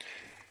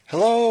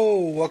Hello,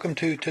 welcome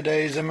to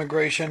today's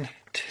Immigration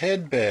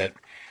Tidbit.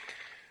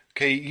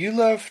 Okay, you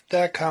left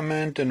that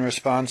comment in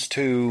response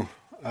to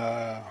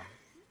a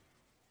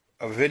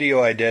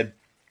video I did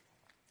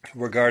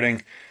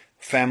regarding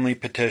family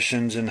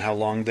petitions and how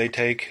long they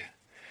take.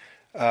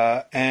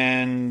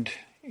 And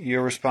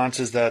your response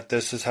is that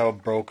this is how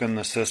broken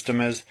the system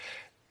is.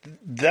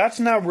 That's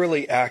not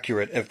really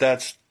accurate if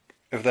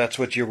that's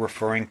what you're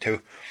referring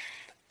to.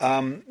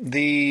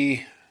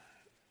 The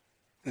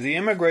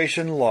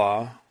immigration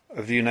law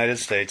of the United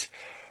States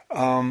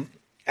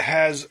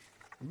has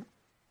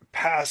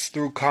passed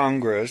through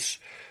Congress,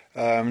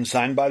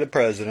 signed by the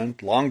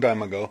president long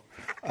time ago,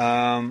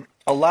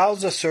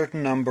 allows a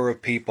certain number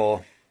of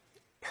people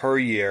per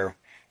year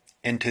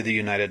into the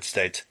United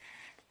States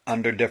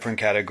under different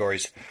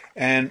categories.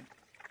 And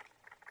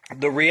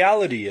the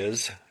reality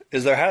is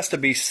there has to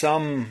be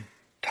some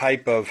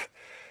type of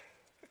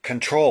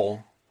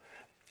control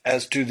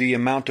as to the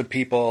amount of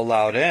people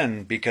allowed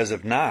in, because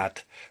if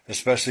not,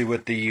 especially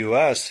with the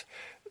U.S.,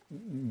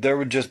 there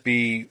would just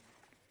be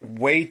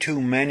way too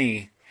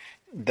many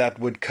that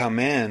would come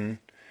in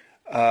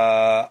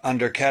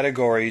under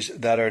categories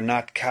that are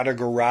not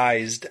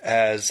categorized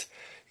as,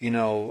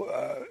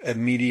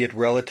 immediate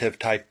relative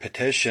type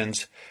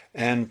petitions,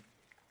 and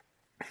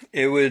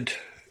it would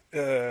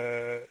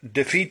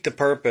defeat the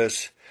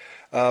purpose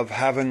of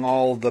having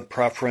all the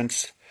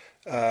preference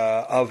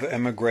of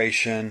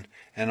immigration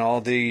and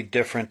all the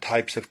different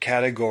types of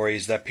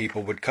categories that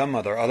people would come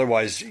under.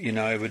 Otherwise,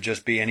 it would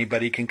just be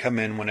anybody can come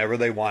in whenever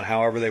they want,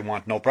 however they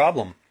want, no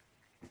problem.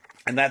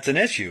 And that's an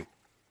issue,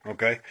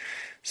 okay?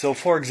 So,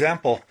 for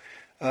example,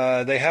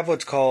 they have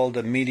what's called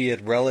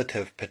immediate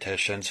relative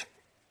petitions,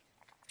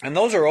 and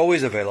those are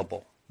always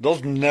available.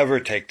 Those never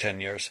take 10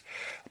 years,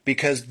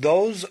 because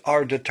those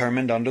are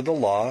determined under the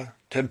law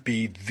to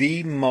be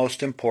the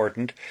most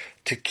important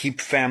to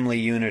keep family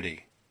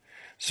unity.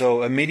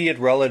 So immediate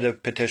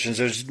relative petitions,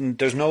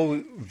 there's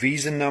no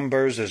visa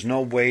numbers, there's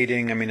no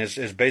waiting. I mean, it's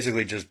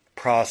basically just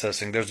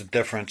processing. There's a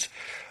difference,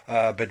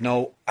 but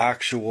no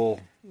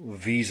actual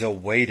visa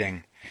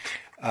waiting.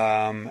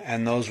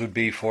 And those would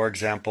be, for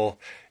example,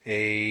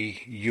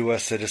 a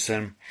U.S.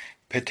 citizen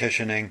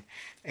petitioning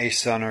a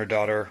son or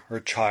daughter or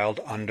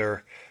child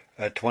under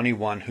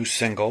 21 who's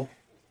single.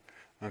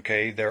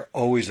 Okay, they're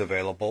always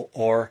available.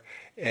 Or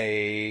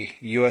a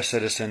U.S.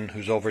 citizen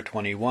who's over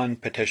 21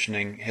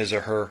 petitioning his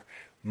or her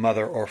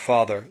mother or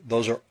father.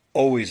 Those are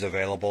always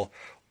available.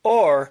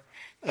 Or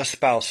a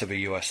spouse of a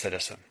U.S.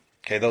 citizen.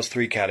 Okay, those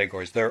three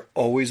categories. They're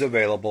always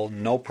available,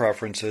 no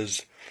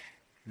preferences,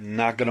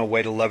 not going to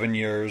wait 11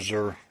 years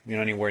or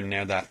anywhere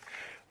near that.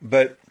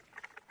 But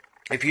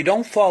if you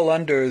don't fall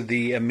under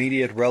the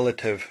immediate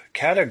relative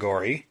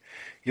category,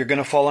 you're going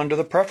to fall under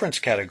the preference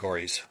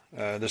categories.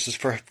 This is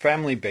for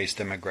family-based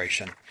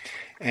immigration.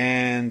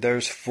 And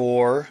there's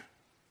 4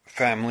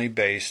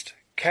 family-based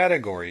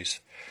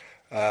categories.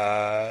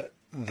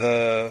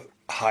 The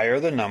higher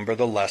the number,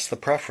 the less the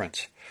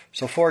preference.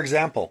 So, for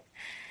example,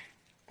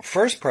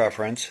 first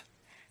preference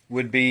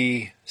would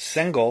be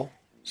single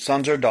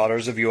sons or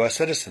daughters of U.S.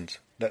 citizens,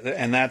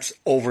 and that's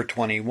over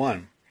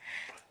 21.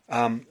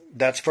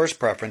 That's first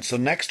preference. So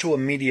next to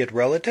immediate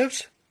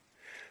relatives,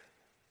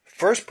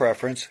 first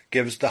preference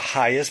gives the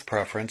highest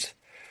preference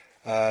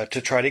to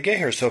try to get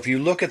here. So if you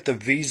look at the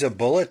visa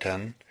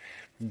bulletin,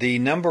 the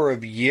number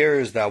of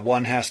years that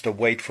one has to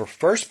wait for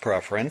first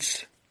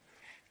preference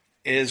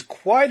is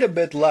quite a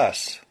bit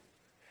less.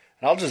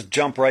 And I'll just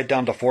jump right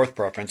down to fourth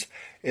preference,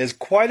 is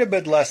quite a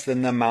bit less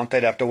than the amount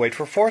they'd have to wait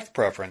for fourth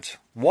preference.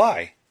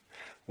 Why?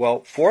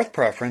 Well, fourth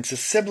preference is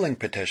sibling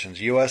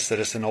petitions. U.S.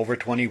 citizen over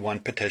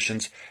 21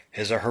 petitions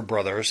his or her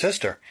brother or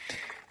sister.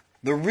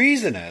 The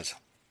reason is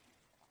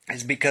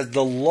because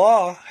the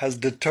law has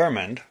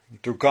determined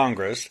through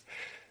Congress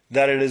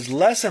that it is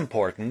less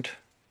important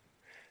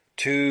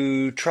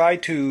to try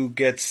to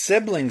get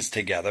siblings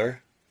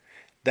together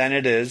than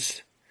it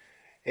is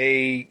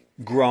a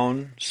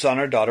grown son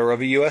or daughter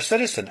of a U.S.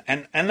 citizen.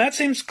 And that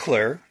seems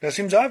clear. That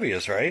seems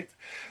obvious, right?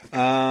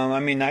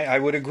 I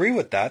would agree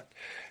with that.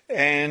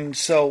 And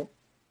so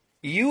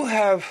you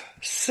have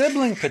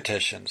sibling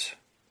petitions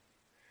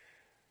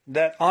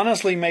that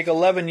honestly make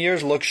 11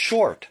 years look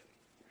short.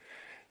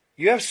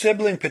 You have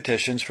sibling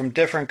petitions from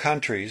different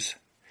countries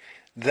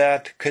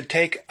that could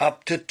take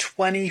up to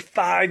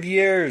 25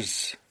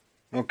 years.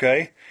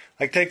 Okay?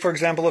 Like take, for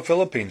example, the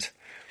Philippines.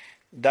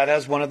 That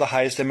has one of the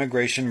highest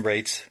immigration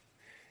rates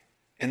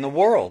in the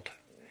world.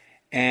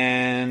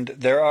 And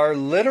there are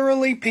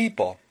literally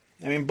people,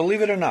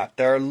 believe it or not,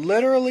 there are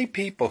literally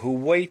people who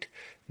wait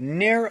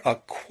near a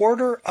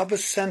quarter of a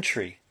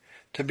century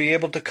to be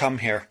able to come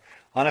here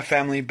on a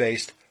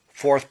family-based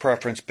fourth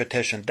preference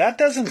petition. That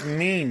doesn't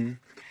mean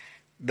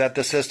that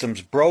the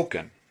system's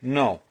broken.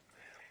 No.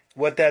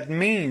 What that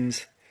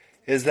means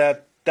is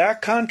that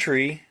that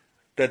country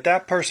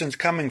that person's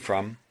coming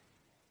from,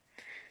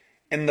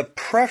 and the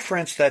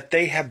preference that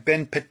they have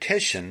been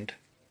petitioned,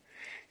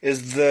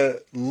 is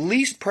the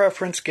least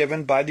preference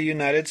given by the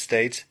United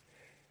States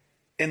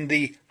in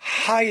the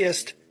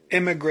highest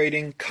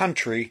immigrating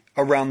country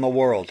around the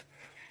world.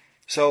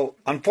 So,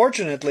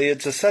 unfortunately,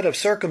 it's a set of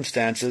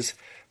circumstances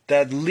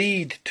that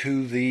lead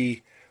to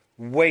the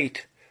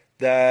wait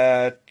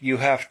that you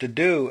have to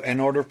do in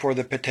order for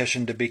the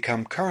petition to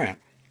become current.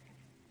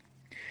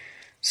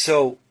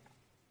 So,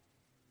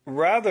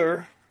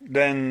 rather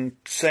than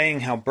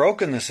saying how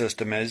broken the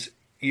system is,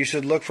 you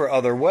should look for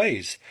other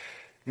ways.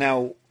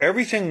 Now,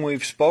 everything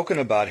we've spoken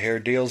about here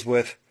deals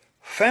with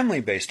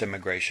family-based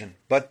immigration,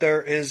 but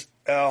there is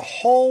a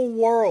whole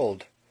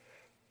world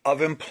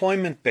of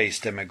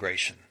employment-based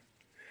immigration.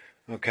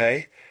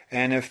 Okay?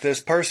 And if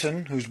this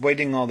person who's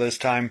waiting all this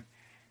time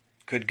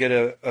could get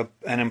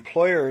an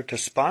employer to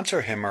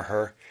sponsor him or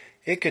her,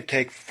 it could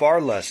take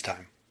far less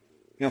time.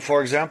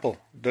 For example,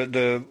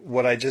 the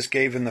what I just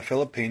gave in the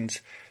Philippines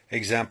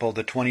example,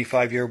 the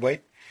 25-year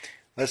wait.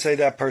 Let's say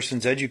that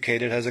person's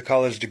educated, has a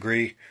college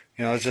degree,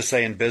 let's just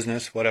say in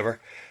business,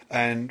 whatever,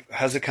 and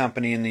has a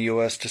company in the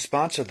U.S. to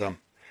sponsor them.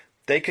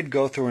 They could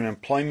go through an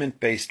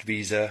employment-based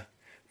visa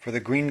for the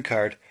green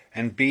card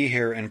and be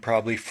here in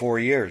probably 4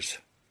 years,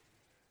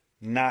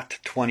 not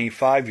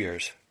 25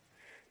 years.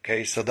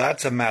 Okay, so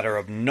that's a matter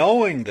of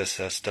knowing the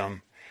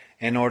system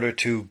in order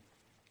to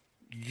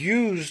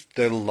use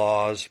the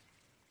laws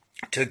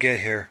to get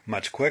here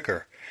much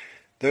quicker.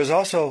 There's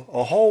also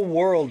a whole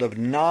world of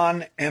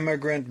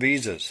non-immigrant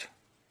visas.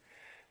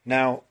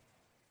 Now,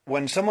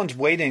 when someone's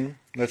waiting,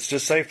 let's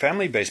just say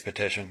family-based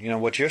petition,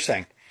 what you're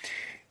saying,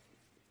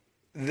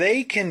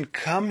 they can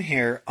come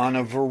here on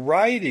a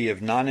variety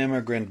of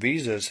non-immigrant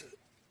visas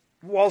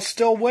while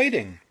still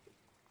waiting.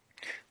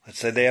 Let's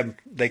say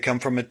they come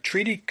from a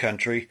treaty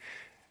country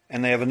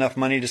and they have enough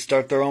money to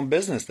start their own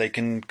business. They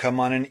can come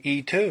on an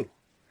E-2,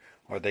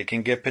 or they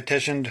can get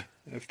petitioned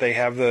if they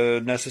have the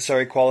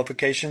necessary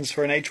qualifications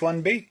for an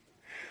H-1B,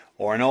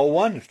 or an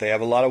O-1 if they have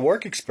a lot of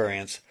work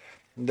experience.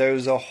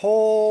 There's a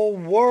whole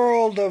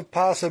world of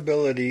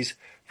possibilities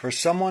for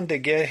someone to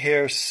get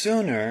here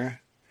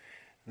sooner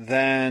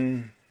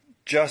than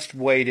just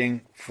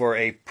waiting for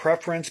a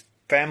preference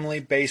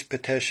family-based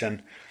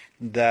petition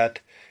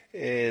that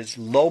is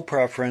low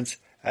preference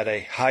at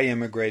a high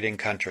immigrating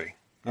country.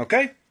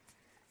 Okay?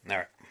 All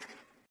right.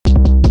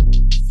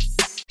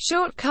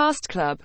 Shortcast Club.